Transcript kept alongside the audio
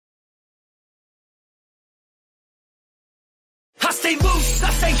stay loose,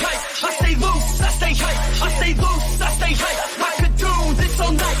 I stay hype. I stay loose, I stay hype. I stay loose, I stay hype. I could do this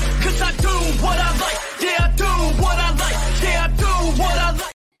all night, cause I do what I like. Yeah, I do what I like. Yeah, I do what I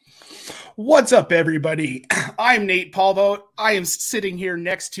like. What's up, everybody? I'm Nate Palvo. I am sitting here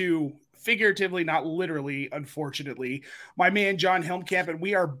next to, figuratively, not literally, unfortunately, my man John Helmkamp, and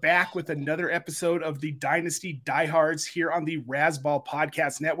we are back with another episode of the Dynasty Diehards here on the Razzball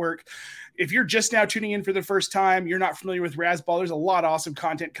Podcast Network. If you're just now tuning in for the first time, you're not familiar with Razzball, there's a lot of awesome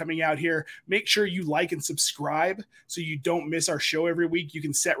content coming out here. Make sure you like and subscribe so you don't miss our show every week. You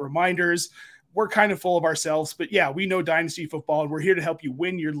can set reminders. We're kind of full of ourselves, but yeah, we know Dynasty football, and we're here to help you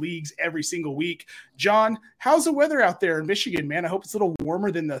win your leagues every single week. John, how's the weather out there in Michigan, man? I hope it's a little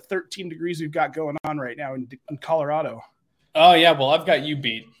warmer than the 13 degrees we've got going on right now in Colorado. Oh, yeah, well, I've got you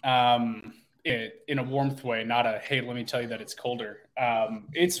beat in a warmth way, not a, hey, let me tell you that it's colder.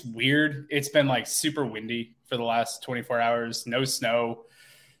 It's weird. It's been like super windy for the last 24 hours, no snow.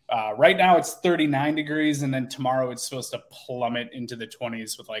 Right now it's 39 degrees, and then tomorrow it's supposed to plummet into the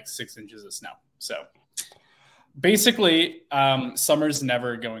 20s with like 6 inches of snow. So basically, summer's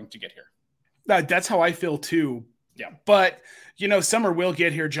never going to get here. That's how I feel too. Yeah. But, you know, summer will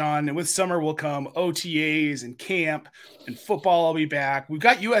get here, John, and with summer will come OTAs and camp and football will be back. We've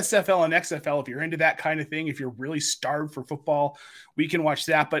got USFL and XFL if you're into that kind of thing. If you're really starved for football, we can watch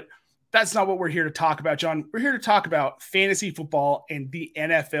that. But that's not what we're here to talk about, John. We're here to talk about fantasy football and the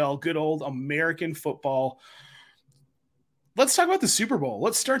NFL, good old American football. Let's talk about the Super Bowl.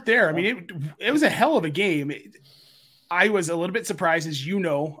 Let's start there. I mean, it was a hell of a game. I was a little bit surprised, as you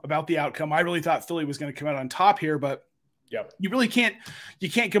know, about the outcome. I really thought Philly was going to come out on top here, but you really can't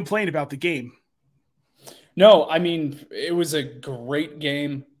complain about the game. No, I mean, it was a great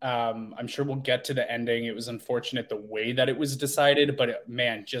game. I'm sure we'll get to the ending. It was unfortunate the way that it was decided, but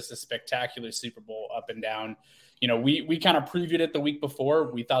man, just a spectacular Super Bowl up and down. You know, we kind of previewed it the week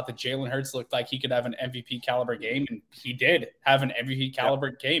before. We thought that Jalen Hurts looked like he could have an MVP caliber game, and he did have an MVP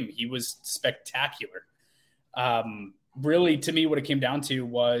caliber game. He was spectacular. Really, to me, what it came down to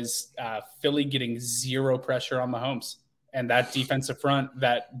was Philly getting zero pressure on Mahomes. And that defensive front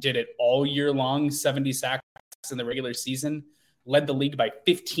that did it all year long, 70 sacks in the regular season, led the league by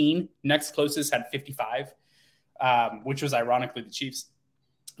 15. Next closest had 55, which was ironically the Chiefs.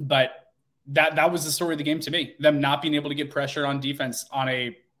 But that was the story of the game to me. Them not being able to get pressure on defense on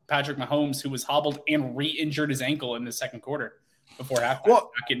a Patrick Mahomes who was hobbled and re-injured his ankle in the second quarter before halftime.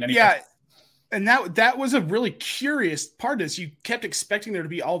 Well, yeah. And that was a really curious part is you kept expecting there to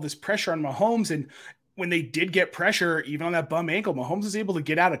be all this pressure on Mahomes, and when they did get pressure, even on that bum ankle, Mahomes was able to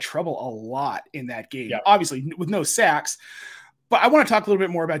get out of trouble a lot in that game, obviously with no sacks. But I want to talk a little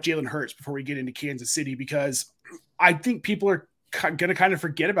bit more about Jalen Hurts before we get into Kansas City, because I think people are going to kind of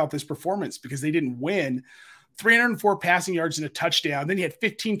forget about this performance because they didn't win. 304 passing yards and a touchdown. Then he had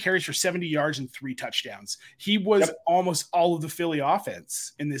 15 carries for 70 yards and 3 touchdowns. He was almost all of the Philly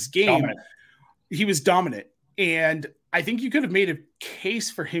offense in this game. Dominant. He was dominant. And I think you could have made a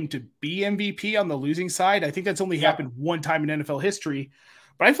case for him to be MVP on the losing side. I think that's only happened one time in NFL history,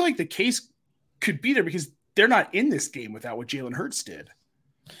 but I feel like the case could be there because they're not in this game without what Jalen Hurts did.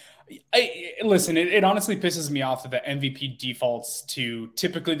 Listen, it honestly pisses me off that the MVP defaults to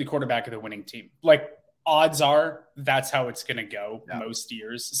typically the quarterback of the winning team. Like, odds are that's how it's going to go most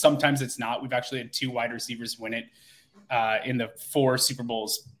years. Sometimes it's not. We've actually had 2 wide receivers win it in the 4 Super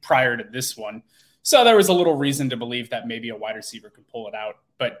Bowls prior to this one. So there was a little reason to believe that maybe a wide receiver could pull it out,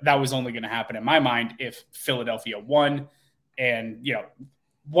 but that was only going to happen in my mind if Philadelphia won and, you know,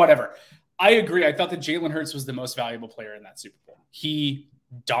 whatever. I agree. I thought that Jalen Hurts was the most valuable player in that Super Bowl. He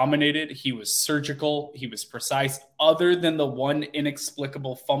dominated. He was surgical. He was precise, other than the one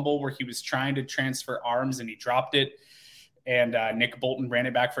inexplicable fumble where he was trying to transfer arms and he dropped it. And Nick Bolton ran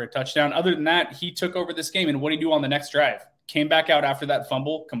it back for a touchdown. Other than that, he took over this game. And what did he do on the next drive? Came back out after that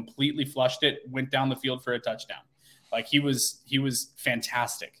fumble, completely flushed it, went down the field for a touchdown. Like, he was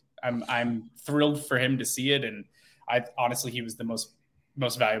fantastic. I'm thrilled for him to see it, and honestly, he was the most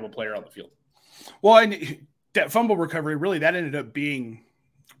valuable player on the field. Well, and that fumble recovery, really, that ended up being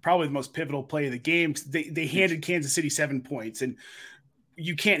probably the most pivotal play of the game. They handed Kansas City 7 points, and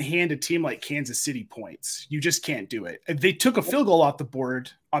you can't hand a team like Kansas City points. You just can't do it. They took a field goal off the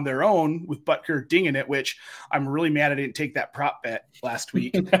board on their own with Butker dinging it, which I'm really mad I didn't take that prop bet last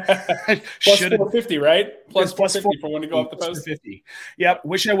week. Plus 450, right? Plus 450 for when to go off the post. 450. Yep.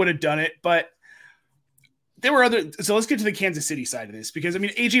 Wish I would have done it, but there were other. So let's get to the Kansas City side of this, because I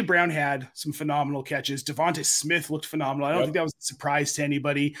mean, AJ Brown had some phenomenal catches. Devonta Smith looked phenomenal. I don't think that was a surprise to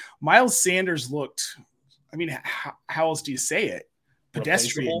anybody. Miles Sanders looked, I mean, how else do you say it?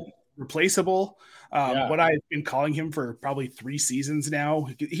 Pedestrian. replaceable. What I've been calling him for probably 3 seasons now.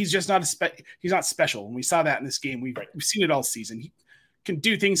 He's just not he's not special. And we saw that in this game. We've seen it all season. He can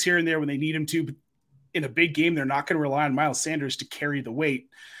do things here and there when they need him to, but in a big game, they're not going to rely on Miles Sanders to carry the weight.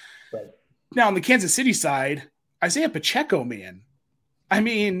 Right. Now on the Kansas City side, Isaiah Pacheco, man, I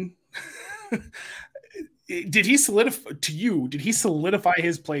mean, did he solidify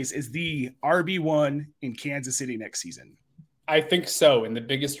his place as the RB1 in Kansas City next season? I think so. And the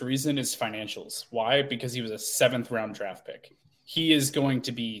biggest reason is financials. Why? Because he was a 7th round draft pick. He is going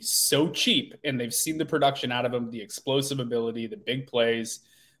to be so cheap, and they've seen the production out of him, the explosive ability, the big plays,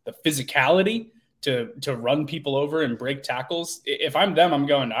 the physicality to run people over and break tackles. If I'm them, I'm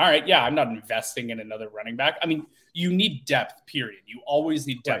going, all right, yeah, I'm not investing in another running back. I mean, you need depth, period. You always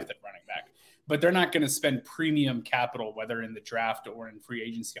need depth at running back. But they're not going to spend premium capital, whether in the draft or in free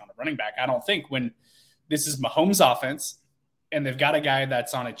agency, on a running back. I don't think, when this is Mahomes' offense and they've got a guy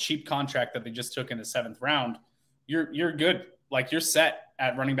that's on a cheap contract that they just took in the 7th round, you're good. Like, you're set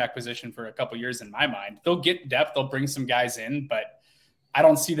at running back position for a couple years in my mind. They'll get depth. They'll bring some guys in, but I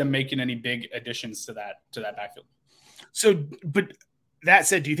don't see them making any big additions to that backfield. So, but that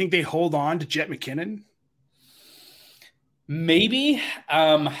said, do you think they hold on to Jet McKinnon? Maybe.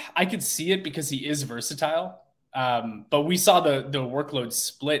 I could see it because he is versatile. But we saw the workload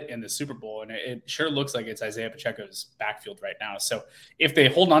split in the Super Bowl, and it sure looks like it's Isaiah Pacheco's backfield right now. So if they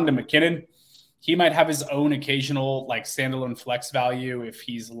hold on to McKinnon, he might have his own occasional like standalone flex value if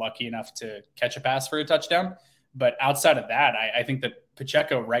he's lucky enough to catch a pass for a touchdown. But outside of that, I think that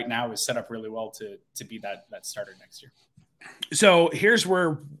Pacheco right now is set up really well to be that starter next year. So here's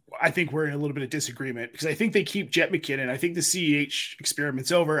where I think we're in a little bit of disagreement, because I think they keep Jet McKinnon. I think the CEH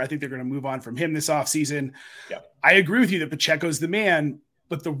experiment's over. I think they're going to move on from him this offseason. Yeah. I agree with you that Pacheco's the man,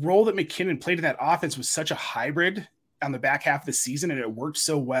 but the role that McKinnon played in that offense was such a hybrid on the back half of the season, and it worked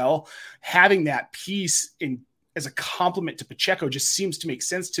so well. Having that piece as a complement to Pacheco just seems to make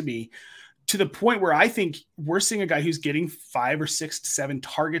sense to me, to the point where I think we're seeing a guy who's getting 5 or 6 to 7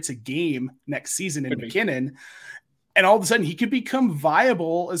 targets a game next season in McKinnon. And all of a sudden he could become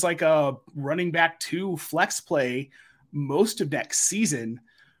viable as like a running back 2 flex play most of next season.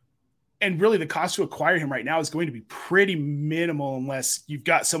 And really the cost to acquire him right now is going to be pretty minimal, unless you've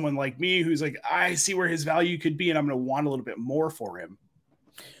got someone like me who's like, I see where his value could be, and I'm going to want a little bit more for him.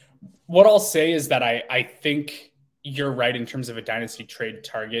 What I'll say is that I think you're right in terms of a dynasty trade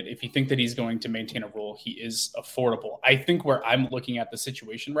target. If you think that he's going to maintain a role, he is affordable. I think where I'm looking at the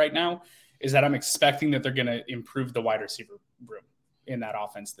situation right now is that I'm expecting that they're going to improve the wide receiver room in that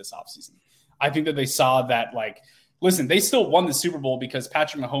offense this offseason. I think that they saw that, like, listen, they still won the Super Bowl because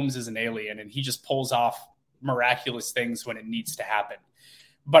Patrick Mahomes is an alien and he just pulls off miraculous things when it needs to happen.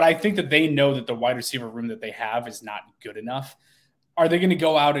 But I think that they know that the wide receiver room that they have is not good enough. Are they going to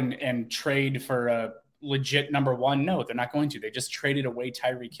go out and trade for a legit number 1? No, they're not going to. They just traded away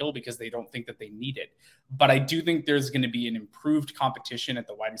Tyreek Hill because they don't think that they need it. But I do think there's going to be an improved competition at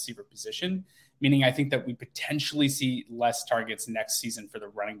the wide receiver position, meaning I think that we potentially see less targets next season for the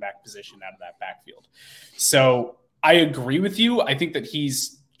running back position out of that backfield. So I agree with you. I think that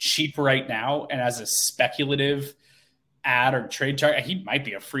he's cheap right now, and as a speculative ad or trade target, he might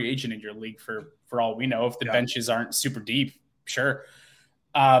be a free agent in your league for all we know. If the benches aren't super deep, sure.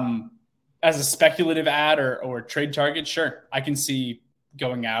 As a speculative ad or trade target, sure, I can see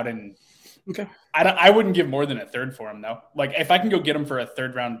going out and okay. I wouldn't give more than a 3rd for him, though. Like, if I can go get him for a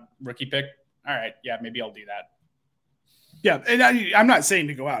 3rd round rookie pick, all right, yeah, maybe I'll do that. Yeah, and I'm not saying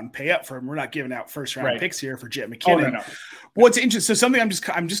to go out and pay up for him. We're not giving out 1st round picks here for Jet McKinnon. Oh, no. What's interesting, so something I'm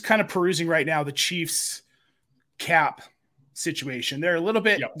just kind of perusing right now, the Chiefs cap situation. They're a little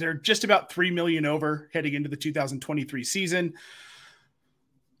bit, they're just about $3 million over heading into the 2023 season.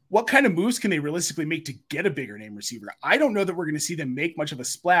 What kind of moves can they realistically make to get a bigger name receiver? I don't know that we're going to see them make much of a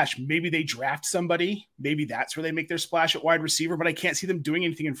splash. Maybe they draft somebody. Maybe that's where they make their splash at wide receiver, but I can't see them doing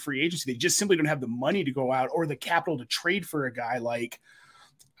anything in free agency. They just simply don't have the money to go out or the capital to trade for a guy like,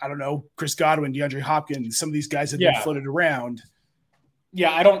 I don't know, Chris Godwin, DeAndre Hopkins, some of these guys have been floated around.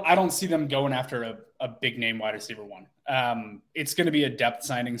 Yeah, I don't see them going after a big name wide receiver 1. It's going to be a depth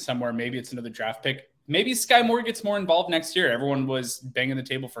signing somewhere. Maybe it's another draft pick. Maybe Sky Moore gets more involved next year. Everyone was banging the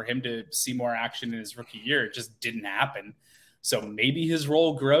table for him to see more action in his rookie year. It just didn't happen. So maybe his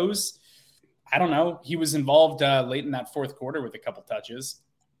role grows. I don't know. He was involved late in that 4th quarter with a couple touches.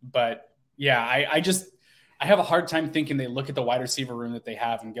 But yeah, I have a hard time thinking they look at the wide receiver room that they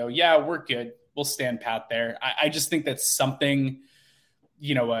have and go, yeah, we're good. We'll stand pat there. I just think that's something,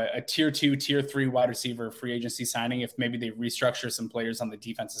 a tier 2, tier 3 wide receiver free agency signing, if maybe they restructure some players on the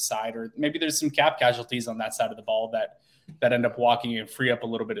defensive side, or maybe there's some cap casualties on that side of the ball that that end up walking and free up a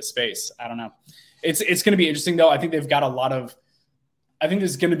little bit of space. I don't know. It's going to be interesting though. I think they've got I think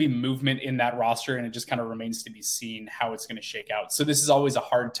there's going to be movement in that roster, and it just kind of remains to be seen how it's going to shake out. So this is always a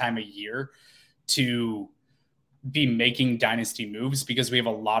hard time of year to be making dynasty moves because we have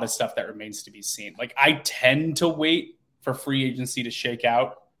a lot of stuff that remains to be seen. Like I tend to wait for free agency to shake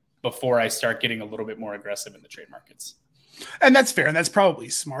out before I start getting a little bit more aggressive in the trade markets. And that's fair. And that's probably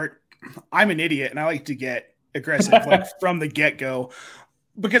smart. I'm an idiot and I like to get aggressive like from the get-go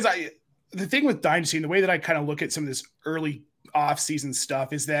because the thing with dynasty and the way that I kind of look at some of this early off-season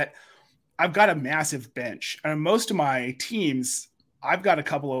stuff is that I've got a massive bench, and most of my teams, I've got a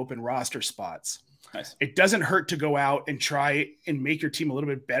couple open roster spots. Nice. It doesn't hurt to go out and try and make your team a little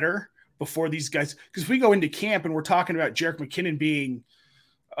bit better before these guys, because if we go into camp and we're talking about Jerick McKinnon being,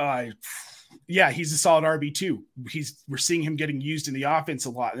 he's a solid RB2. We're seeing him getting used in the offense a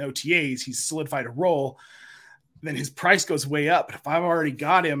lot in OTAs. He's solidified a role. Then his price goes way up. But if I've already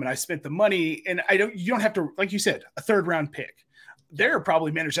got him and I spent the money, and you don't have to, like you said, a 3rd round pick. There are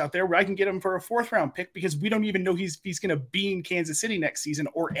probably managers out there where I can get him for a 4th round pick because we don't even know he's going to be in Kansas City next season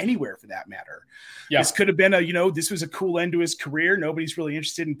or anywhere for that matter. Yeah. This could have been this was a cool end to his career. Nobody's really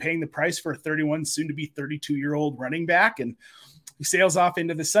interested in paying the price for a 31, soon to be 32-year-old running back, and he sails off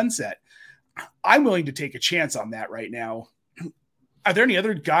into the sunset. I'm willing to take a chance on that right now. Are there any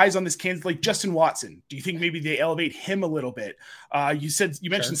other guys on this Kansas, like Justin Watson? Do you think maybe they elevate him a little bit? You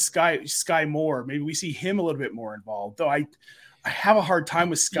mentioned Sky Moore. Maybe we see him a little bit more involved, though I have a hard time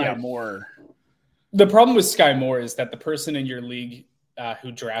with Sky Moore. The problem with Sky Moore is that the person in your league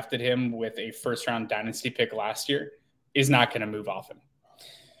who drafted him with a 1st-round dynasty pick last year is not going to move off him.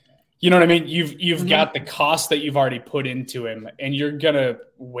 You know what I mean? You've got the cost that you've already put into him, and you're going to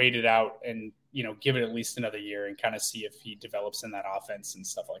wait it out and give it at least another year and kind of see if he develops in that offense and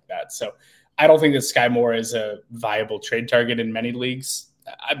stuff like that. So I don't think that Sky Moore is a viable trade target in many leagues.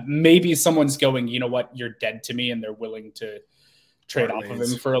 Maybe someone's going, you know what, you're dead to me, and they're willing to trade off of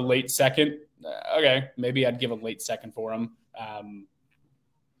him for a late second. Okay, maybe I'd give a late second for him.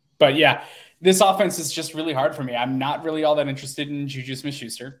 But yeah, this offense is just really hard for me. I'm not really all that interested in Juju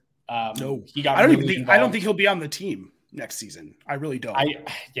Smith-Schuster. No, I don't think he'll be on the team next season. I really don't.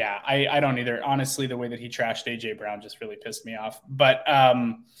 I don't either. Honestly, the way that he trashed AJ Brown just really pissed me off. But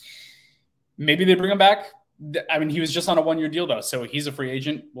maybe they bring him back. I mean, he was just on a 1-year deal though, so he's a free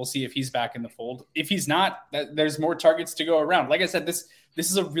agent. We'll see if he's back in the fold. If he's not, there's more targets to go around. Like I said, this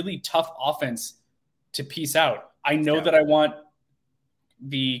is a really tough offense to piece out. I know that I want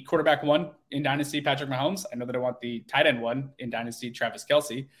the quarterback 1 in Dynasty, Patrick Mahomes. I know that I want the tight end 1 in Dynasty, Travis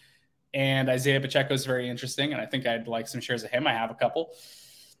Kelce. And Isaiah Pacheco is very interesting, and I think I'd like some shares of him. I have a couple.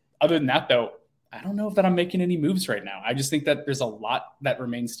 Other than that, though, I don't know if that I'm making any moves right now. I just think that there's a lot that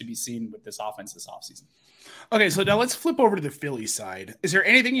remains to be seen with this offense this offseason. Okay, so now let's flip over to the Philly side. Is there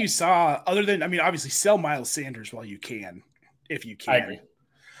anything you saw other than, obviously sell Miles Sanders while you can, if you can. I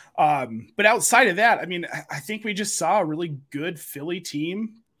agree. But outside of that, I think we just saw a really good Philly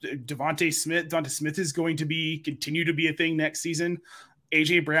team. Devonta Smith is going to continue to be a thing next season.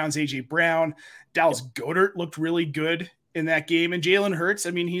 AJ Brown. Dallas Goedert looked really good in that game. And Jalen Hurts,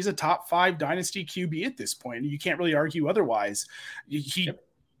 he's a top 5 dynasty QB at this point. You can't really argue otherwise.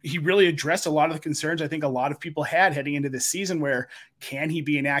 He really addressed a lot of the concerns I think a lot of people had heading into this season, where can he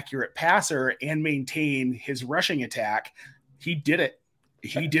be an accurate passer and maintain his rushing attack? He did it.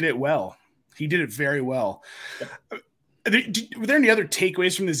 He did it well. He did it very well. Were there any other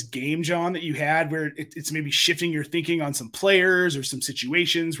takeaways from this game, John, that you had where it's maybe shifting your thinking on some players or some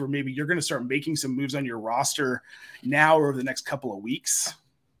situations where maybe you're going to start making some moves on your roster now or over the next couple of weeks?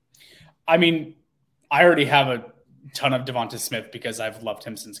 I already have a ton of Devonta Smith because I've loved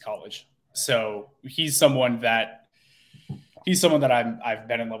him since college. So he's someone that I've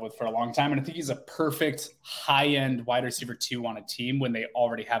been in love with for a long time. And I think he's a perfect high-end wide receiver 2 on a team when they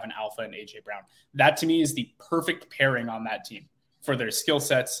already have an alpha in AJ Brown. That to me is the perfect pairing on that team for their skill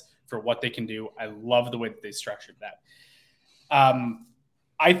sets, for what they can do. I love the way that they structured that.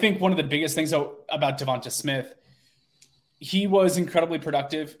 I think one of the biggest things about Devonta Smith, he was incredibly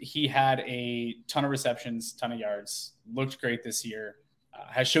productive. He had a ton of receptions, ton of yards, looked great this year,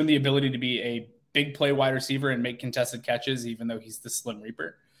 has shown the ability to be a big play wide receiver and make contested catches, even though he's the Slim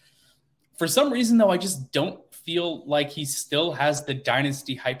Reaper. For some reason, though, I just don't feel like he still has the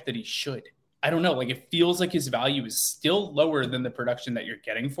dynasty hype that he should. I don't know. It feels like his value is still lower than the production that you're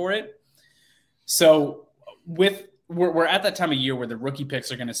getting for it. So we're at that time of year where the rookie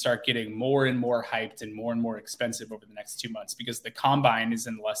picks are going to start getting more and more hyped and more expensive over the next 2 months, because the combine is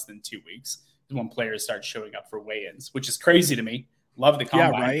in less than 2 weeks when players start showing up for weigh-ins, which is crazy to me. Love the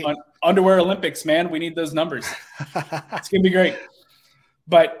combine. Yeah, right. Underwear Olympics, man. We need those numbers. It's going to be great.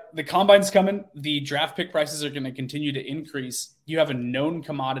 But the combine's coming. The draft pick prices are going to continue to increase. You have a known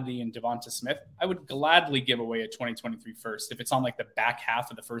commodity in Devonta Smith. I would gladly give away a 2023 first. If it's on like the back half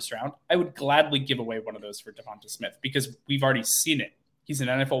of the first round, I would gladly give away one of those for Devonta Smith because we've already seen it. He's an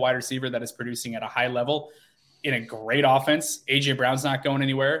NFL wide receiver that is producing at a high level in a great offense. A.J. Brown's not going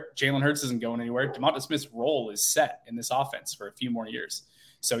anywhere. Jalen Hurts isn't going anywhere. Devonta Smith's role is set in this offense for a few more years.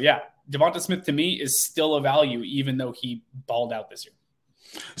 So, yeah, Devonta Smith to me is still a value even though he balled out this year.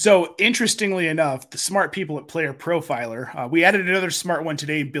 So interestingly enough, the smart people at Player Profiler, we added another smart one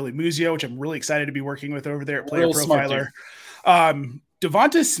today, Billy Muzio, which I'm really excited to be working with over there at Player Profiler.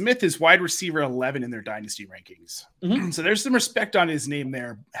 Devonta Smith is wide receiver 11 in their dynasty rankings. Mm-hmm. So there's some respect on his name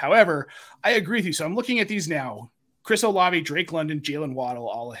there. However, I agree with you. So I'm looking at these now. Chris Olave, Drake London, Jalen Waddle,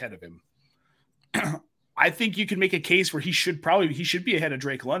 all ahead of him. I think you can make a case where he should be ahead of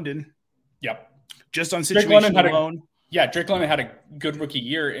Drake London. Yep. Just on situation alone. Drake London had a good rookie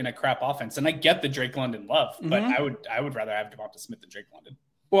year in a crap offense, and I get the Drake London love, but I would rather have Devonta Smith than Drake London.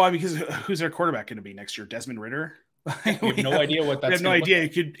 Well, because who's their quarterback going to be next year? Desmond Ridder? We have no idea what that's. We have no idea.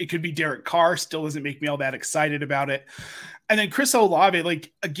 It could be Derek Carr. Still doesn't make me all that excited about it. And then Chris Olave,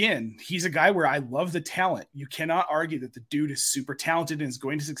 like again, he's a guy where I love the talent. You cannot argue that the dude is super talented and is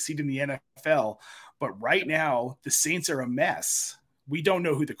going to succeed in the NFL. But right now, the Saints are a mess. We don't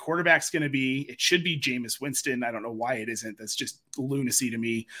know who the quarterback's going to be. It should be Jameis Winston. I don't know why it isn't. That's just lunacy to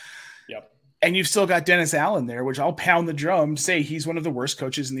me. Yep. And you've still got Dennis Allen there, which I'll pound the drum, say he's one of the worst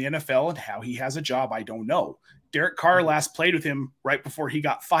coaches in the NFL, and how he has a job, I don't know. Derek Carr last played with him right before he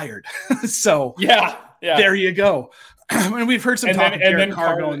got fired. So yeah, there you go. And we've heard some talk of Derek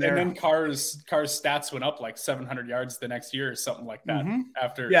Carr going there. And then Carr's stats went up like 700 yards the next year or something like that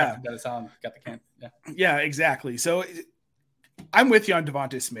after Dennis Allen got the can. Yeah, exactly. So I'm with you on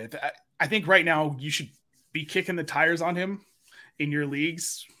Devonta Smith. I think right now you should be kicking the tires on him in your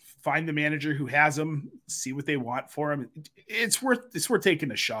leagues. Find the manager who has him, see what they want for him. It's worth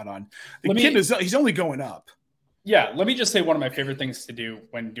taking a shot on. He's only going up. Yeah, let me just say one of my favorite things to do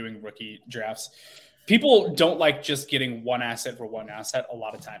when doing rookie drafts. People don't like just getting one asset for one asset a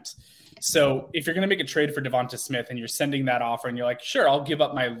lot of times. So if you're going to make a trade for Devonta Smith and you're sending that offer and you're like, sure, I'll give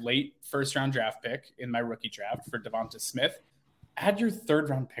up my late first round draft pick in my rookie draft for Devonta Smith, add your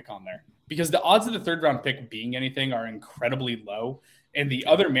third round pick on there because the odds of the third round pick being anything are incredibly low. And the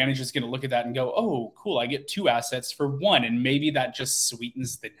other manager is going to look at that and go, oh, cool, I get two assets for one. And maybe that just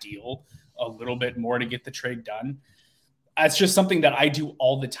sweetens the deal a little bit more to get the trade done. That's just something that I do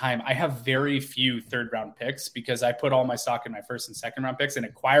all the time. I have very few third round picks because I put all my stock in my first and second round picks and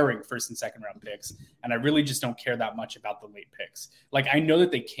acquiring first and second round picks. And I really just don't care that much about the late picks. Like I know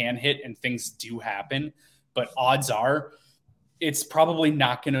that they can hit and things do happen, but odds are it's probably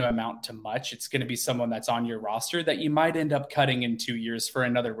not going to amount to much. It's going to be someone that's on your roster that you might end up cutting in 2 years for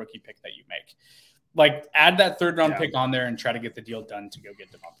another rookie pick that you make. Like add that third round pick on there and try to get the deal done to go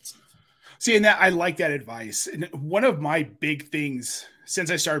get Devonta Smith. See, and I like that advice. And one of my big things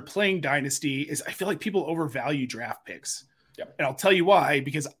since I started playing Dynasty is I feel like people overvalue draft picks. Yep. And I'll tell you why,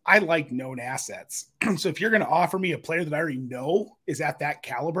 because I like known assets. So if you're going to offer me a player that I already know is at that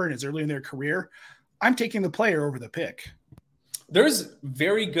caliber and is early in their career, I'm taking the player over the pick. There's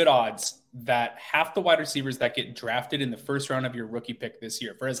very good odds that half the wide receivers that get drafted in the first round of your rookie pick this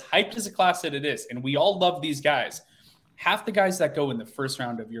year, for as hyped as a class that it is, and we all love these guys, half the guys that go in the first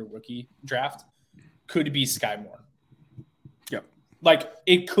round of your rookie draft could be Sky Moore. Yep. Like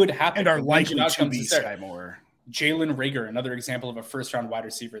it could happen. And are likely to be Sky Moore. Jalen Reagor, another example of a first round wide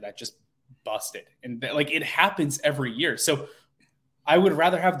receiver that just busted. And like it happens every year. So I would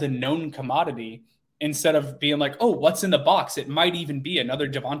rather have the known commodity instead of being like, oh, what's in the box? It might even be another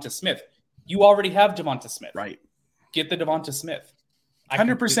Devonta Smith. You already have Devonta Smith. Right. Get the Devonta Smith.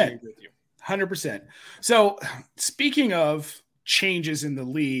 100%. 100%. So speaking of changes in the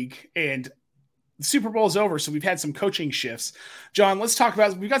league, and the Super Bowl is over, so we've had some coaching shifts. John, let's talk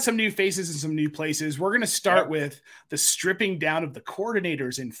about, we've got some new faces and some new places. We're going to start with the stripping down of the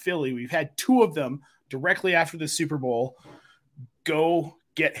coordinators in Philly. We've had two of them directly after the Super Bowl go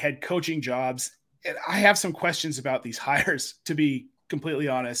get head coaching jobs. And I have some questions about these hires, to be completely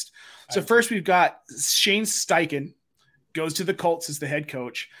honest. So first we've got Shane Steichen goes to the Colts as the head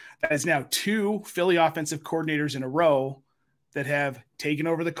coach. That is now two Philly offensive coordinators in a row that have taken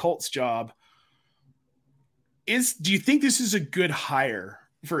over the Colts job. Do you think this is a good hire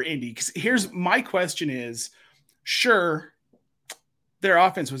for Indy? Because here's my question is, sure, their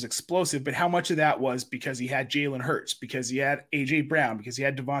offense was explosive, but how much of that was because he had Jalen Hurts, because he had A.J. Brown, because he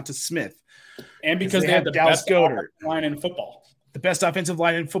had Devonta Smith, and because they had the Dallas best offensive line in football? the best offensive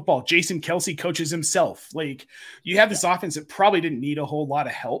line in football. Jason Kelsey coaches himself. Like, you have this offense that probably didn't need a whole lot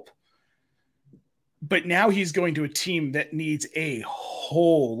of help, but now he's going to a team that needs a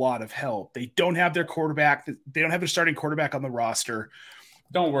whole lot of help. They don't have their quarterback. They don't have their starting quarterback on the roster.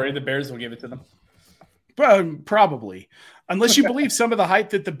 Don't worry, the Bears will give it to them. Probably. Unless you believe some of the hype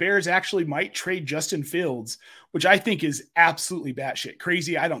that the Bears actually might trade Justin Fields, which I think is absolutely batshit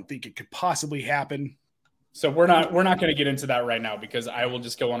crazy. I don't think it could possibly happen. So we're not going to get into that right now because I will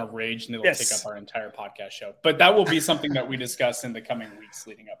just go on a rage and it'll take up our entire podcast show. But that will be something that we discuss in the coming weeks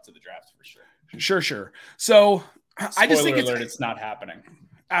leading up to the draft for sure. Sure. So I just think it's not happening.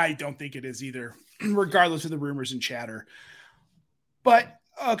 I don't think it is either, regardless of the rumors and chatter. But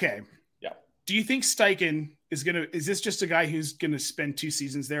okay. Yeah. Do you think Steichen is this just a guy who's going to spend 2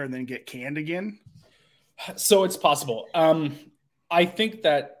 seasons there and then get canned again? So it's possible. I think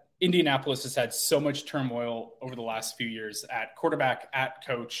that Indianapolis has had so much turmoil over the last few years at quarterback, at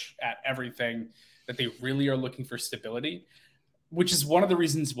coach, at everything, that they really are looking for stability, which is one of the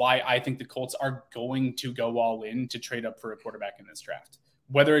reasons why I think the Colts are going to go all in to trade up for a quarterback in this draft,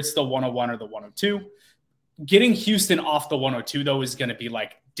 whether it's the 101 or the 102. Getting Houston off the 102, though, is going to be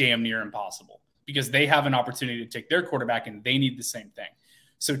like damn near impossible because they have an opportunity to take their quarterback and they need the same thing.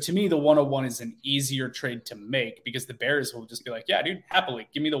 So to me, the 101 is an easier trade to make because the Bears will just be like, yeah, dude, happily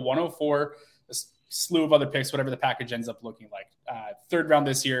give me the 104, a slew of other picks, whatever the package ends up looking like. 3rd round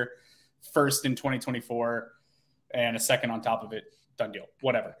this year, 1st in 2024, and a 2nd on top of it. Done deal,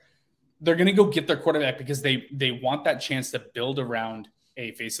 whatever. They're going to go get their quarterback because they want that chance to build around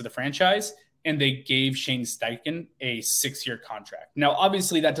a face of the franchise. And they gave Shane Steichen a 6-year contract. Now,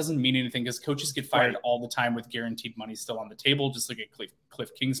 obviously, that doesn't mean anything because coaches get fired all the time with guaranteed money still on the table, just like at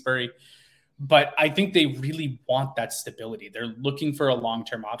Cliff Kingsbury. But I think they really want that stability. They're looking for a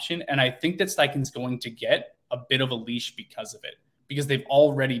long-term option. And I think that Steichen's going to get a bit of a leash because of it, because they've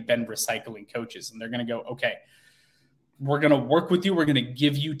already been recycling coaches. And they're going to go, okay, we're going to work with you. We're going to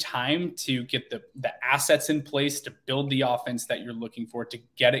give you time to get the assets in place to build the offense that you're looking for, to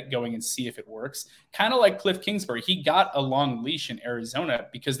get it going and see if it works. Kind of like Cliff Kingsbury. He got a long leash in Arizona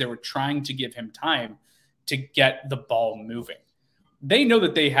because they were trying to give him time to get the ball moving. They know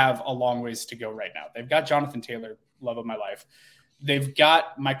that they have a long ways to go right now. They've got Jonathan Taylor, love of my life. They've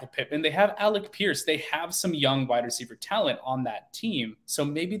got Michael Pittman. They have Alec Pierce. They have some young wide receiver talent on that team. So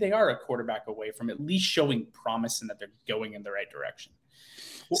maybe they are a quarterback away from at least showing promise and that they're going in the right direction.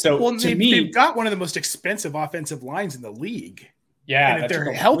 So they've got one of the most expensive offensive lines in the league. Yeah. And if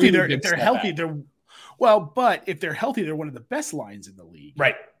they're healthy, but if they're healthy, they're one of the best lines in the league.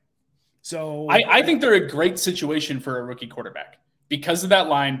 Right. So I think they're a great situation for a rookie quarterback because of that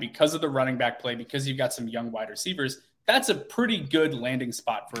line, because of the running back play, because you've got some young wide receivers. That's a pretty good landing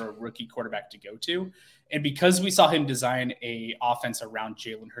spot for a rookie quarterback to go to. And because we saw him design a offense around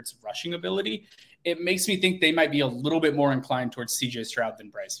Jalen Hurts' rushing ability, it makes me think they might be a little bit more inclined towards CJ Stroud than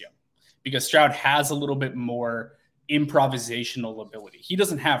Bryce Young, because Stroud has a little bit more improvisational ability. He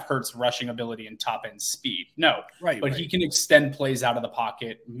doesn't have Hurts' rushing ability and top end speed. No, but he can extend plays out of the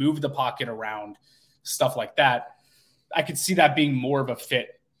pocket, move the pocket around, stuff like that. I could see that being more of a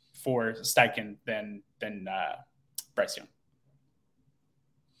fit for Steichen than Bryce Young.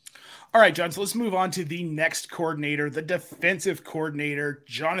 All right, John, so let's move on to the next coordinator, the defensive coordinator.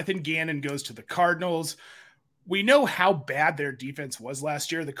 Jonathan Gannon goes to the Cardinals. We know how bad their defense was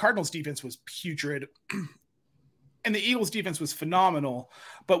last year. The Cardinals defense was putrid, and the Eagles defense was phenomenal.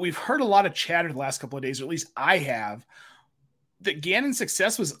 But we've heard a lot of chatter the last couple of days, or at least I have, that Gannon's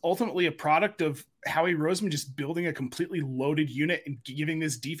success was ultimately a product of Howie Roseman just building a completely loaded unit and giving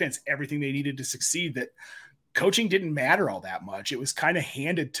this defense everything they needed to succeed, that coaching didn't matter all that much. It was kind of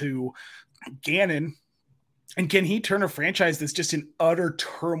handed to Gannon. And can he turn a franchise that's just in utter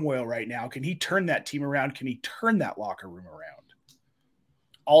turmoil right now? Can he turn that team around? Can he turn that locker room around?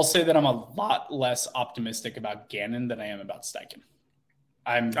 I'll say that I'm a lot less optimistic about Gannon than I am about Steichen.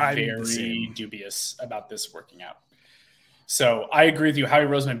 I'm very dubious about this working out. So I agree with you. Howie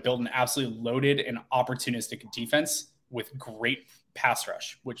Roseman built an absolutely loaded and opportunistic defense with great pass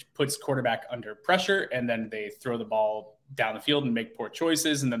rush, which puts quarterback under pressure, and then they throw the ball down the field and make poor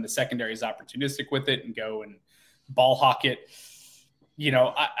choices, and then the secondary is opportunistic with it and go and ball hawk it. You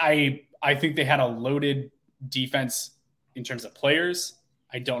know, I think they had a loaded defense in terms of players.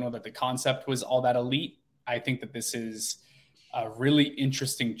 I don't know that the concept was all that elite. I think that this is a really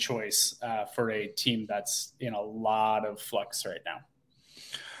interesting choice for a team that's in a lot of flux right now.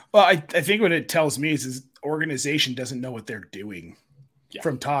 Well, I think what it tells me is organization doesn't know what they're doing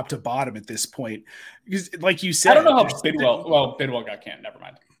from top to bottom at this point. Because, like you said, I don't know how Bidwell got canned. Never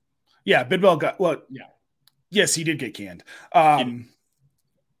mind. Yeah, Bidwell got Yes, he did get canned.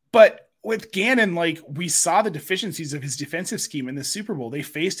 But with Gannon, like, we saw the deficiencies of his defensive scheme in the Super Bowl. They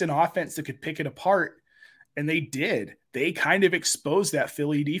faced an offense that could pick it apart, and they did. They kind of exposed that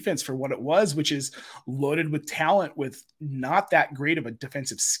Philly defense for what it was, which is loaded with talent with not that great of a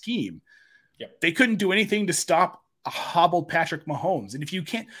defensive scheme. Yep. They couldn't do anything to stop a hobbled Patrick Mahomes. And if you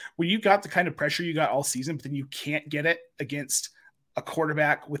can't, when you got the kind of pressure you got all season, but then you can't get it against a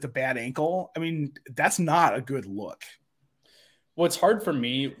quarterback with a bad ankle, I mean, that's not a good look. What's hard for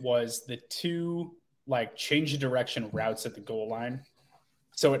me was the two like change of direction routes at the goal line.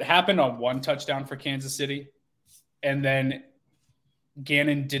 So it happened on one touchdown for Kansas City, and then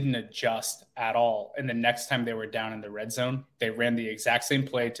Gannon didn't adjust at all. And the next time they were down in the red zone, they ran the exact same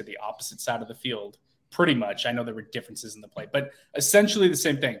play to the opposite side of the field. Pretty much. I know there were differences in the play, but essentially the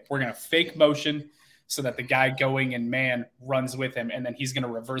same thing. We're going to fake motion so that the guy going in man runs with him, and then he's going to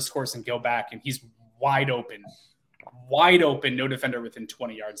reverse course and go back, and he's wide open, no defender within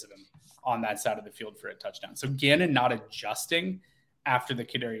 20 yards of him on that side of the field for a touchdown. So Gannon not adjusting after the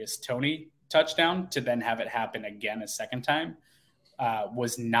Kadarius Toney touchdown to then have it happen again a second time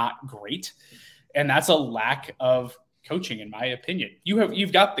was not great. And that's a lack of coaching, in my opinion.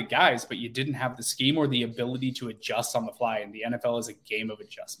 You've got the guys, but you didn't have the scheme or the ability to adjust on the fly. And the NFL is a game of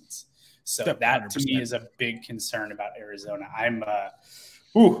adjustments. So that 100%. To me is a big concern about Arizona.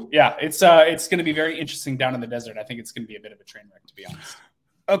 It's going to be very interesting down in the desert. I think it's going to be a bit of a train wreck, to be honest.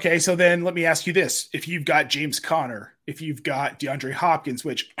 Okay, so then let me ask you this. If you've got James Conner, if you've got DeAndre Hopkins,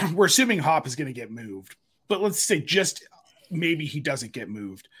 which we're assuming Hop is going to get moved, but let's say just maybe he doesn't get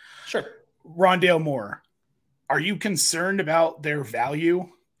moved. Sure. Rondale Moore, are you concerned about their value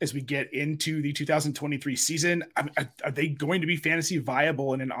as we get into the 2023 season? Are they going to be fantasy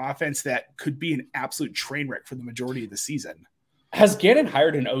viable in an offense that could be an absolute train wreck for the majority of the season? Has Gannon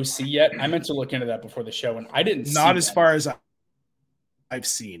hired an OC yet? I meant to look into that before the show, and I didn't. Not as far as I've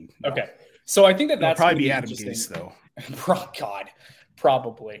seen. No. Okay, so I think that's probably be Adam Gase, though. God,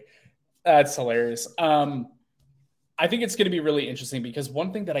 probably. That's hilarious. I think it's going to be really interesting because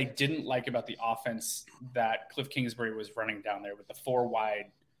one thing that I didn't like about the offense that Cliff Kingsbury was running down there with the 4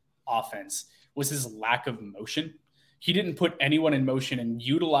 wide offense was his lack of motion. He didn't put anyone in motion and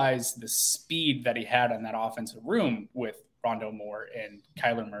utilize the speed that he had on that offensive room with Rondale Moore and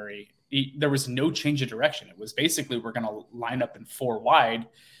Kyler Murray. There was no change of direction. It was basically, we're going to line up in 4 wide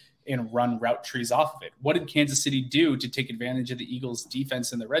and run route trees off of it. What did Kansas City do to take advantage of the Eagles'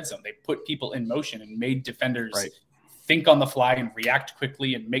 defense in the red zone? They put people in motion and made defenders think on the fly and react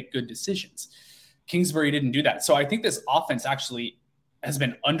quickly and make good decisions. Kingsbury didn't do that. So I think this offense actually has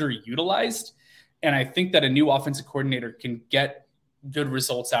been underutilized. And I think that a new offensive coordinator can get good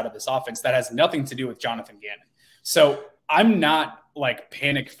results out of this offense. That has nothing to do with Jonathan Gannon. So I'm not like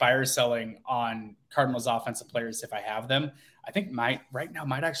panic fire selling on Cardinals offensive players if I have them. I think right now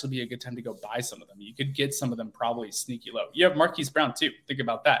might actually be a good time to go buy some of them. You could get some of them probably sneaky low. You have Marquise Brown too. Think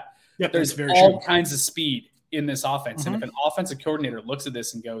about that. Yep, there's all kinds of speed in this offense. Mm-hmm. And if an offensive coordinator looks at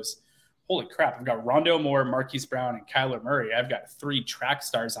this and goes, holy crap, I've got Rondale Moore, Marquise Brown, and Kyler Murray. I've got 3 track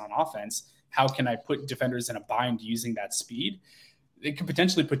stars on offense. How can I put defenders in a bind using that speed? They could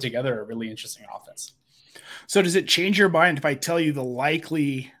potentially put together a really interesting offense. So does it change your mind if I tell you the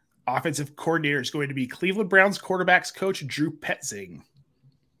likely offensive coordinator is going to be Cleveland Browns quarterbacks coach Drew Petzing?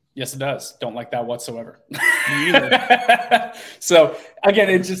 Yes, it does. Don't like that whatsoever. Me either. So again,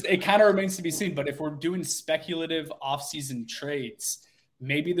 it kind of remains to be seen. But if we're doing speculative offseason trades,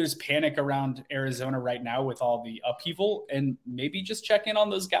 maybe there's panic around Arizona right now with all the upheaval, and maybe just check in on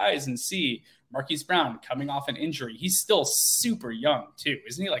those guys and see Marquise Brown coming off an injury. He's still super young too.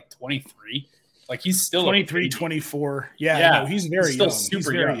 Isn't he like 23? Like he's still 23, 24. Yeah. No, he's very young. He's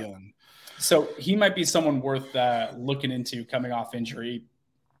very young. So he might be someone worth looking into coming off injury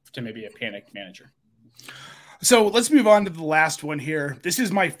to maybe a panic manager. So let's move on to the last one here. This is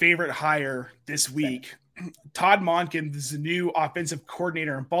my favorite hire this week. Todd Monken is the new offensive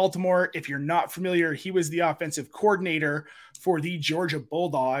coordinator in Baltimore. If you're not familiar, he was the offensive coordinator for the Georgia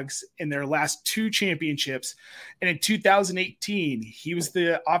Bulldogs in their last 2 championships. And in 2018, he was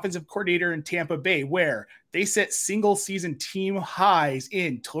the offensive coordinator in Tampa Bay, where they set single season team highs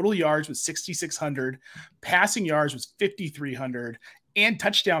in total yards with 6,600, passing yards was 5,300, and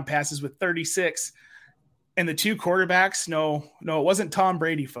touchdown passes with 36. And the 2 quarterbacks, no, it wasn't Tom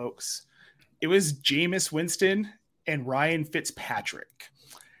Brady, folks. It was Jameis Winston and Ryan Fitzpatrick.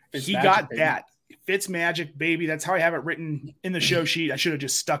 He got that. Fitzmagic, baby. That's how I have it written in the show sheet. I should have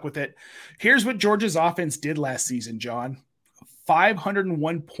just stuck with it. Here's what Georgia's offense did last season, John.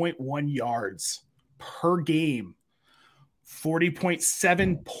 501.1 yards per game.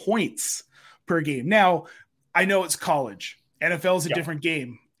 40.7 points per game. Now, I know it's college. NFL is a different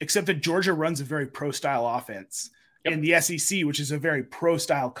game, except that Georgia runs a very pro-style offense. In the SEC, which is a very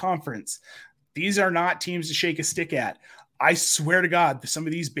pro-style conference. These are not teams to shake a stick at. I swear to God, some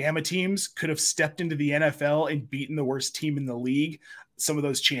of these Bama teams could have stepped into the NFL and beaten the worst team in the league some of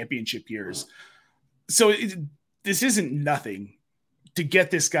those championship years. So this isn't nothing to get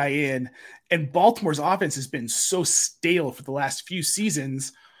this guy in. And Baltimore's offense has been so stale for the last few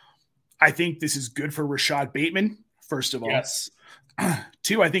seasons. I think this is good for Rashad Bateman, first of all. Yes.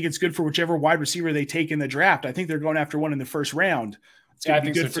 2, I think it's good for whichever wide receiver they take in the draft. I think they're going after one in the first round. It's going to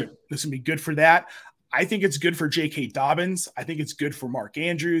be good for this. Going to be good for that. I think it's good for J.K. Dobbins. I think it's good for Mark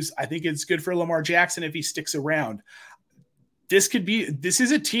Andrews. I think it's good for Lamar Jackson if he sticks around. This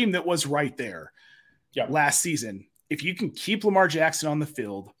is a team that was right there last season. If you can keep Lamar Jackson on the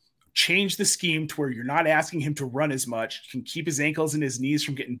field, change the scheme to where you're not asking him to run as much, can keep his ankles and his knees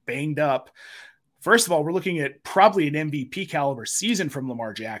from getting banged up. First of all, we're looking at probably an MVP caliber season from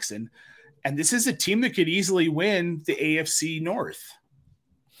Lamar Jackson. And this is a team that could easily win the AFC North.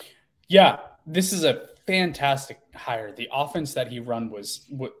 Yeah, this is a fantastic hire. The offense that he run was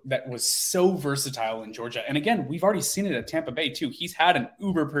so versatile in Georgia. And again, we've already seen it at Tampa Bay too. He's had an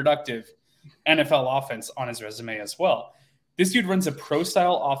uber productive NFL offense on his resume as well. This dude runs a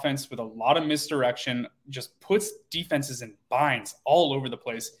pro-style offense with a lot of misdirection, just puts defenses in binds all over the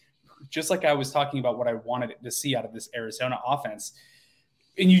place. Just like I was talking about what I wanted to see out of this Arizona offense.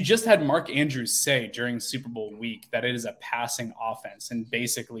 And you just had Mark Andrews say during Super Bowl week that it is a passing offense and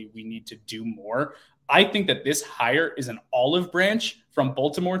basically we need to do more. I think that this hire is an olive branch from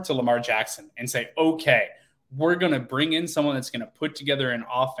Baltimore to Lamar Jackson and say, okay, we're going to bring in someone that's going to put together an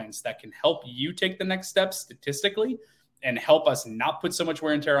offense that can help you take the next step statistically and help us not put so much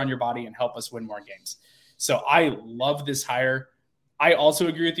wear and tear on your body and help us win more games. So I love this hire. I also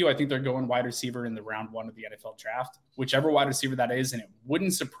agree with you. I think they're going wide receiver in the round 1 of the NFL draft, whichever wide receiver that is. And it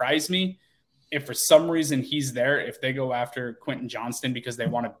wouldn't surprise me if for some reason he's there, if they go after Quentin Johnston because they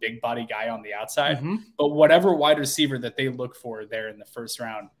want a big body guy on the outside. Mm-hmm. But whatever wide receiver that they look for there in the first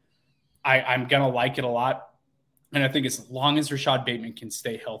round, I'm going to like it a lot. And I think as long as Rashad Bateman can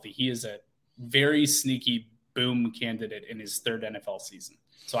stay healthy, he is a very sneaky boom candidate in his 3rd NFL season.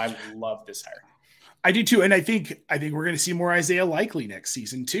 So I love this hire. I do too. And I think we're going to see more Isaiah Likely next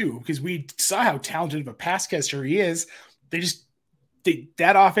season too, because we saw how talented of a pass catcher he is.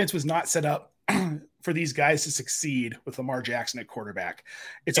 That offense was not set up for these guys to succeed with Lamar Jackson at quarterback.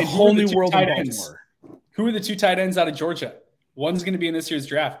 It's a whole new world in Baltimore. Who are the 2 tight ends out of Georgia? One's going to be in this year's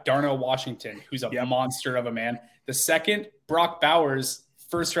draft, Darnell Washington, who's a monster of a man. The second, Brock Bowers,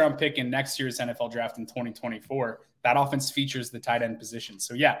 1st round pick in next year's NFL draft in 2024. That offense features the tight end position.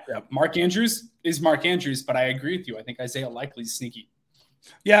 So, Mark Andrews is Mark Andrews, but I agree with you. I think Isaiah Likely is sneaky.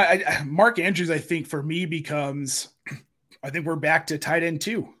 Yeah, Mark Andrews, I think, for me becomes – I think we're back to tight end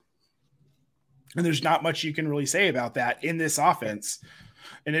 2. And there's not much you can really say about that in this offense.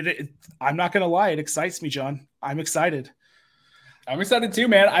 And I'm not going to lie. It excites me, John. I'm excited. I'm excited too,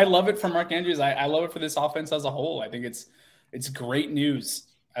 man. I love it for Mark Andrews. I love it for this offense as a whole. I think it's great news.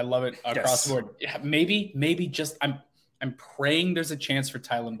 I love it across the board. Yeah, maybe just I'm praying there's a chance for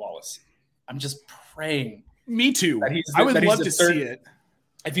Tylan Wallace. I'm just praying. Me too. I would love to see it.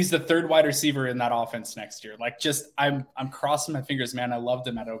 If he's the 3rd wide receiver in that offense next year, I'm crossing my fingers, man. I loved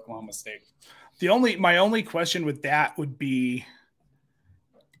him at Oklahoma State. My only question with that would be,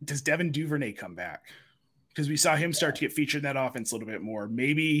 does Devin Duvernay come back? Because we saw him start to get featured in that offense a little bit more.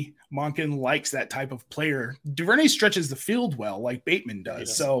 Maybe Monken likes that type of player. Duvernay stretches the field well, like Bateman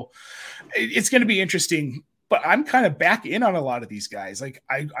does. So it's going to be interesting. But I'm kind of back in on a lot of these guys. Like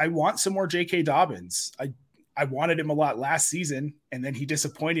I want some more J.K. Dobbins. I wanted him a lot last season, and then he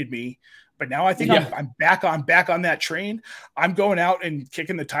disappointed me. But now I think I'm back on that train. I'm going out and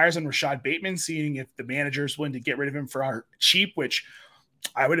kicking the tires on Rashad Bateman, seeing if the manager's willing to get rid of him for our cheap, which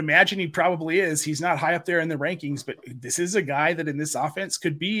I would imagine he probably is. He's not high up there in the rankings, but this is a guy that in this offense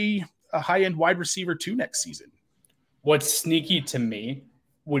could be a high-end wide receiver too next season. What's sneaky to me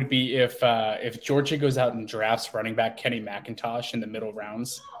would be if Georgia goes out and drafts running back Kenny McIntosh in the middle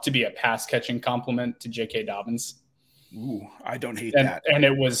rounds to be a pass-catching complement to J.K. Dobbins. Ooh, I don't hate that. And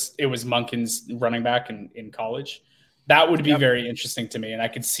it was Monken's running back in college. That would be very interesting to me. And I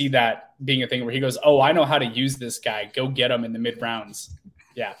could see that being a thing where he goes, oh, I know how to use this guy. Go get him in the mid rounds.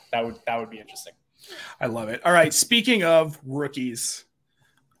 Yeah, that would be interesting. I love it. All right. Speaking of rookies,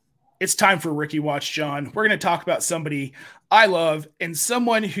 it's time for Rookie Watch, John. We're going to talk about somebody I love and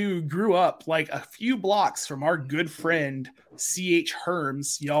someone who grew up like a few blocks from our good friend, C.H.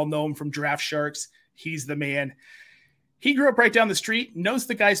 Herms. Y'all know him from Draft Sharks. He's the man. He grew up right down the street, knows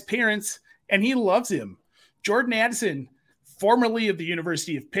the guy's parents, and he loves him. Jordan Addison, formerly of the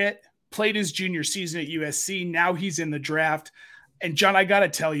University of Pitt, played his junior season at USC. Now he's in the draft. And John, I got to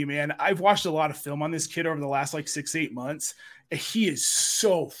tell you, man, I've watched a lot of film on this kid over the last 6-8 months. And he is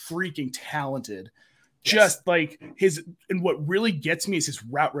so freaking talented. Yes. Just like and what really gets me is his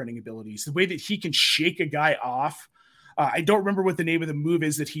route running abilities, the way that he can shake a guy off. I don't remember what the name of the move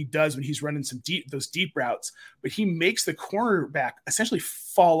is that he does when he's running those deep routes, but he makes the cornerback essentially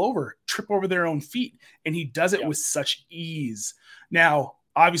fall over, trip over their own feet. And he does it with such ease. Now,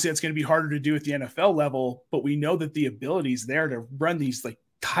 obviously that's going to be harder to do at the NFL level, but we know that the ability is there to run these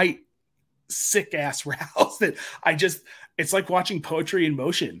tight, sick ass routes that it's like watching poetry in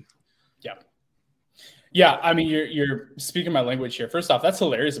motion. Yeah. Yeah. I mean, you're speaking my language here. First off, that's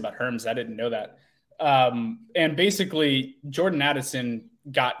hilarious about Herms. I didn't know that. And basically Jordan Addison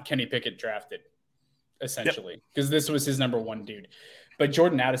got Kenny Pickett drafted essentially because this was his number one dude. But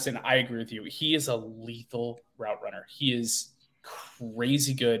Jordan Addison, I agree with you. He is a lethal route runner. He is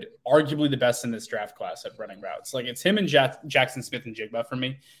crazy good, arguably the best in this draft class at running routes. It's him and Jackson Smith-Njigba for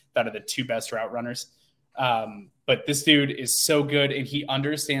me that are the two best route runners. But this dude is so good, and he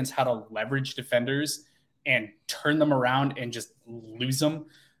understands how to leverage defenders and turn them around and just lose them.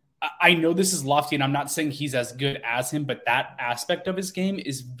 I know this is lofty, and I'm not saying he's as good as him, but that aspect of his game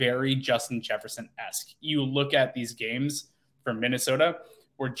is very Justin Jefferson-esque. You look at these games from Minnesota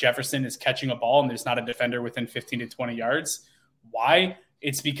where Jefferson is catching a ball and there's not a defender within 15 to 20 yards. Why?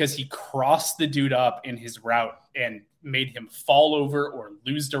 It's because he crossed the dude up in his route and made him fall over or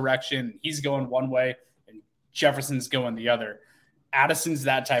lose direction. He's going one way and Jefferson's going the other. Addison's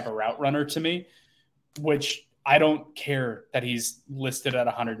that type of route runner to me, which I don't care that he's listed at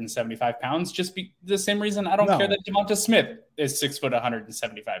 175 pounds. Just the same reason I don't care that Devonta Smith is 6 foot,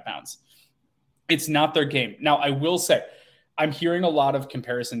 175 pounds. It's not their game. Now, I will say, I'm hearing a lot of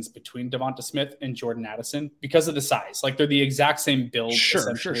comparisons between Devonta Smith and Jordan Addison because of the size. They're the exact same build,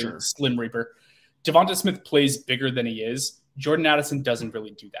 sure. Slim Reaper. Devonta Smith plays bigger than he is. Jordan Addison doesn't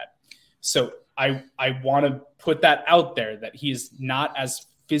really do that. So I want to put that out there that he is not as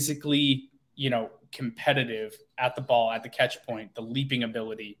physically, competitive at the ball, at the catch point, the leaping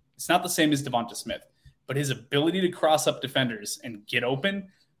ability. It's not the same as Devonta Smith, but his ability to cross up defenders and get open,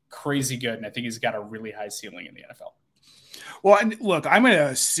 crazy good. And I think he's got a really high ceiling in the NFL. Well, and look, I'm going to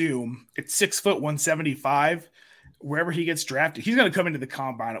assume it's 6 foot 175. Wherever he gets drafted, he's going to come into the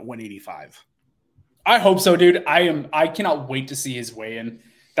combine at 185. I hope so, dude. I cannot wait to see his weigh-in.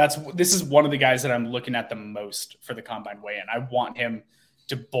 This is one of the guys that I'm looking at the most for the combine weigh-in. I want him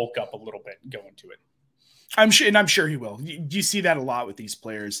to bulk up a little bit and go into it. I'm sure he will. You see that a lot with these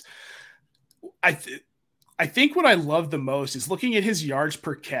players. I think what I love the most is looking at his yards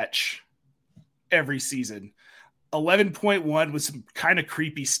per catch every season. 11.1 with some kind of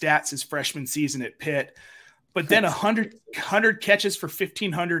creepy stats his freshman season at Pitt, but then 100 catches for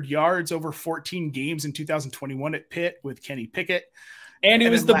 1,500 yards over 14 games in 2021 at Pitt with Kenny Pickett. And he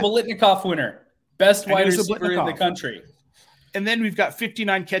was the Biletnikoff winner, best wide receiver in the country. And then we've got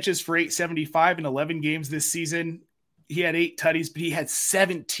 59 catches for 875 in 11 games this season. He had 8 tutties, but he had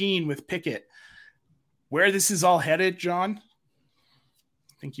 17 with Pickett. Where this is all headed, John?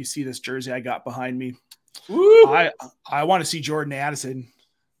 I think you see this jersey I got behind me. Woo! I want to see Jordan Addison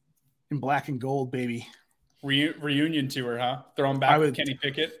in black and gold, baby. Reunion tour, huh? Throw him back with Kenny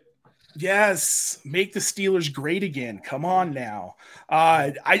Pickett. Yes, make the Steelers great again. Come on now.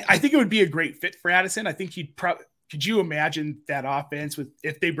 I think it would be a great fit for Addison. I think he'd probably. Could you imagine that offense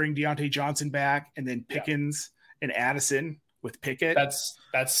if they bring Deontay Johnson back and then Pickens and Addison with Pickett? That's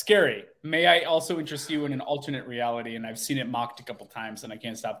scary. May I also interest you in an alternate reality? And I've seen it mocked a couple times and I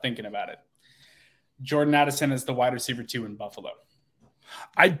can't stop thinking about it. Jordan Addison is the wide receiver 2 in Buffalo.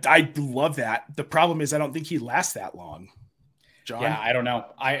 I love that. The problem is I don't think he lasts that long, John. Yeah, I don't know.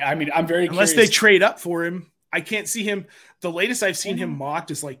 I mean, I'm very Unless curious. They trade up for him. I can't see him. The latest I've seen him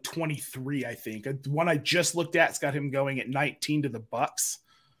mocked is 23, I think. The one I just looked at, it's got him going at 19 to the Bucks.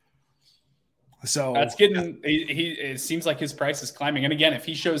 So that's getting. It seems like his price is climbing. And again, if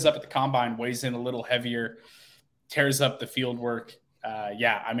he shows up at the combine, weighs in a little heavier, tears up the field work.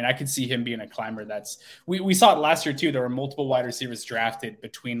 I mean, I could see him being a climber. We saw it last year too. There were multiple wide receivers drafted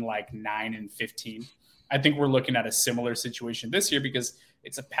between 9 and 15. I think we're looking at a similar situation this year because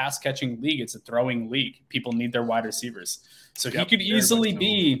it's a pass catching league. It's a throwing league. People need their wide receivers. So he could easily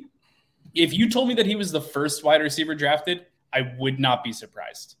be, if you told me that he was the first wide receiver drafted, I would not be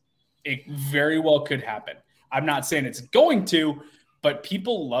surprised. It very well could happen. I'm not saying it's going to, but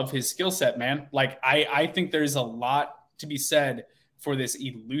people love his skill set, man. I think there's a lot to be said for this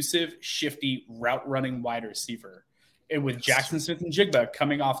elusive, shifty, route-running wide receiver. And with Jackson Smith-Njigba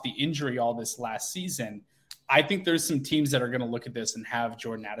coming off the injury all this last season, I think there's some teams that are going to look at this and have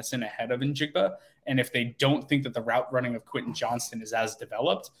Jordan Addison ahead of Njigba. And if they don't think that the route running of Quentin Johnston is as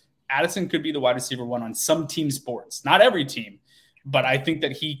developed, Addison could be the wide receiver one on some teams' boards. Not every team, but I think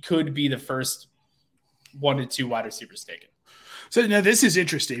that he could be the first 1 to 2 wide receivers taken. So now this is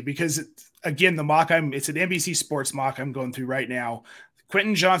interesting because, again, the mock it's an NBC Sports mock I'm going through right now.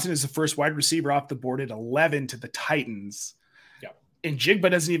 Quentin Johnston is the first wide receiver off the board at 11 to the Titans. Yeah. And Njigba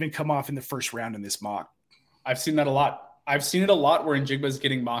doesn't even come off in the first round in this mock. I've seen that a lot. I've seen it a lot where Njigba is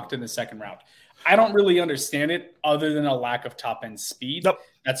getting mocked in the second round. I don't really understand it other than a lack of top-end speed. Nope.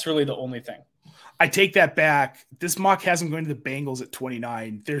 That's really the only thing. I take that back. This mock has him going to the Bengals at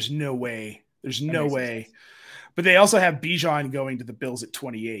 29. There's no way. There's no way. Sense. But they also have Bijan going to the Bills at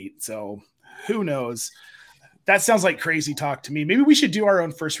 28. So who knows? That sounds like crazy talk to me. Maybe we should do our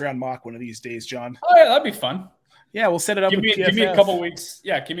own first-round mock one of these days, John. Oh, yeah, that'd be fun. Yeah, we'll set it up. Give me a couple weeks.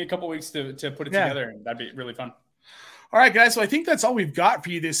 Yeah, give me a couple weeks to put it together, and that'd be really fun. All right, guys. So I think that's all we've got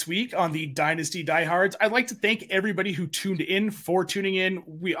for you this week on the Dynasty Diehards. I'd like to thank everybody who tuned in for tuning in.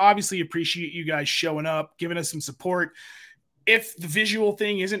 We obviously appreciate you guys showing up, giving us some support. If the visual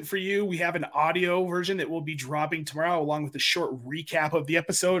thing isn't for you, we have an audio version that will be dropping tomorrow along with a short recap of the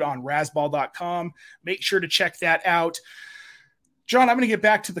episode on razzball.com. Make sure to check that out. John, I'm going to get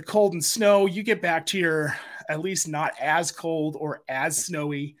back to the cold and snow. You get back to your at least not as cold or as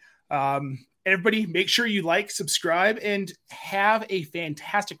snowy. Everybody, make sure you like, subscribe, and have a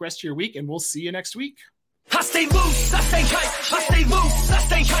fantastic rest of your week, and we'll see you next week. I stay loose, I stay hype. I stay loose, I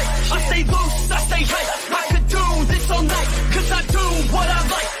stay hype. I stay loose, I stay